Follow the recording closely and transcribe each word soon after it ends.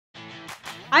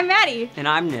I'm Maddie. And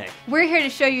I'm Nick. We're here to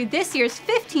show you this year's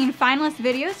 15 finalist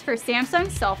videos for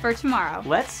Samsung Solve for Tomorrow.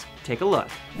 Let's take a look.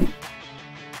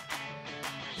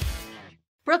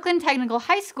 Brooklyn Technical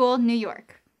High School, New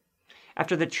York.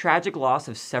 After the tragic loss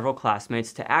of several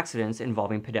classmates to accidents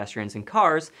involving pedestrians and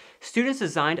cars, students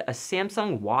designed a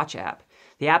Samsung Watch app.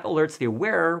 The app alerts the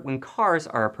wearer when cars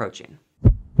are approaching.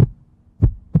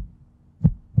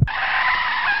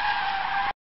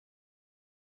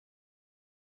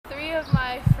 Three of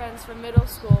my friends from middle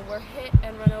school were hit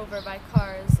and run over by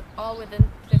cars, all within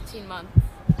 15 months.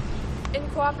 In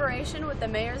cooperation with the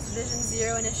Mayor's Vision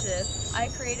Zero initiative, I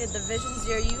created the Vision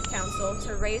Zero Youth Council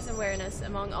to raise awareness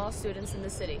among all students in the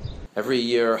city. Every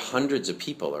year, hundreds of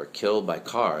people are killed by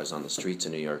cars on the streets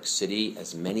of New York City,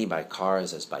 as many by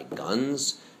cars as by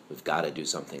guns. We've got to do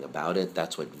something about it.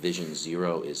 That's what Vision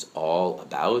Zero is all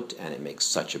about, and it makes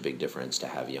such a big difference to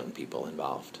have young people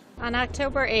involved. On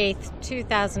October 8th,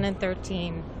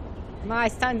 2013, my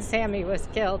son Sammy was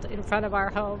killed in front of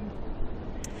our home.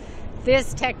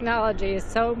 This technology is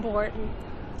so important.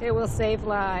 It will save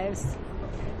lives.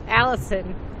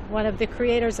 Allison, one of the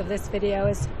creators of this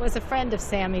video, was a friend of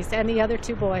Sammy's and the other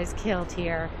two boys killed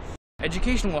here.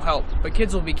 Education will help, but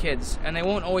kids will be kids, and they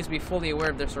won't always be fully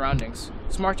aware of their surroundings.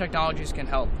 Smart technologies can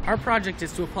help. Our project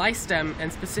is to apply STEM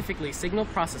and specifically signal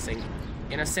processing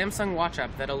in a Samsung Watch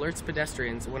app that alerts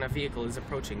pedestrians when a vehicle is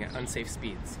approaching at unsafe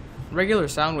speeds. Regular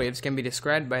sound waves can be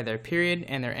described by their period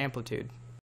and their amplitude.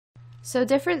 So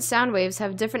different sound waves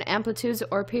have different amplitudes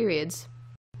or periods.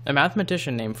 A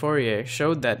mathematician named Fourier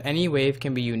showed that any wave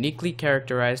can be uniquely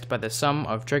characterized by the sum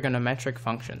of trigonometric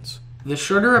functions. The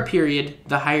shorter a period,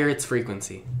 the higher its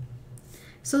frequency.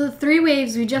 So the three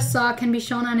waves we just saw can be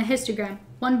shown on a histogram,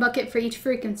 one bucket for each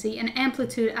frequency and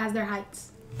amplitude as their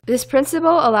heights. This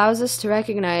principle allows us to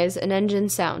recognize an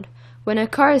engine's sound. When a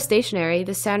car is stationary,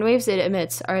 the sound waves it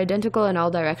emits are identical in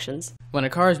all directions. When a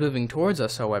car is moving towards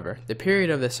us, however, the period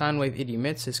of the sound wave it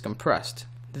emits is compressed.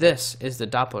 This is the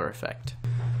Doppler effect.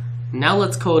 Now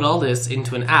let's code all this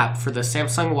into an app for the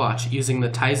Samsung Watch using the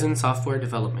Tizen software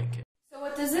development kit. So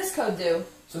what does this code do?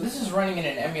 So this is running in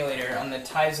an emulator on the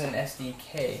Tizen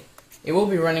SDK. It will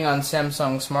be running on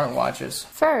Samsung smartwatches.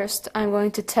 First, I'm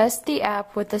going to test the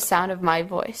app with the sound of my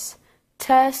voice.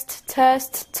 Test,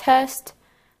 test, test.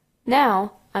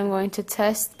 Now, I'm going to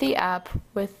test the app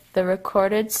with the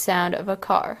recorded sound of a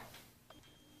car.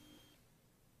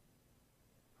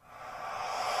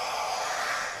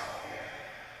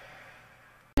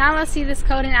 Now let's see this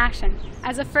code in action.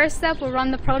 As a first step, we'll run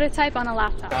the prototype on a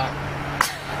laptop.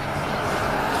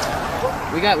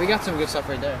 We got some good stuff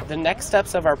right there. The next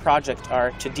steps of our project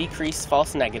are to decrease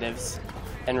false negatives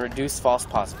and reduce false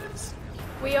positives.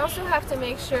 We also have to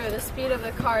make sure the speed of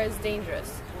the car is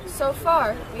dangerous. So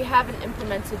far, we haven't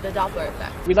implemented the Doppler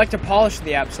effect. We'd like to polish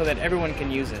the app so that everyone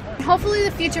can use it. Hopefully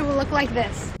the future will look like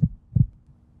this.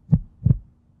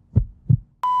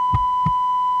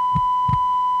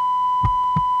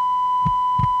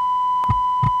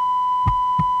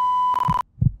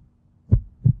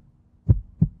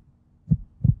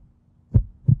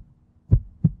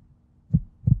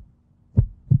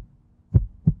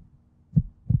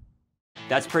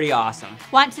 That's pretty awesome.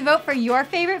 Want to vote for your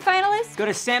favorite finalist? Go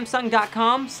to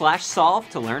samsung.com/solve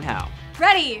to learn how.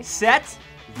 Ready, Set,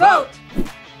 vote!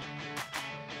 vote.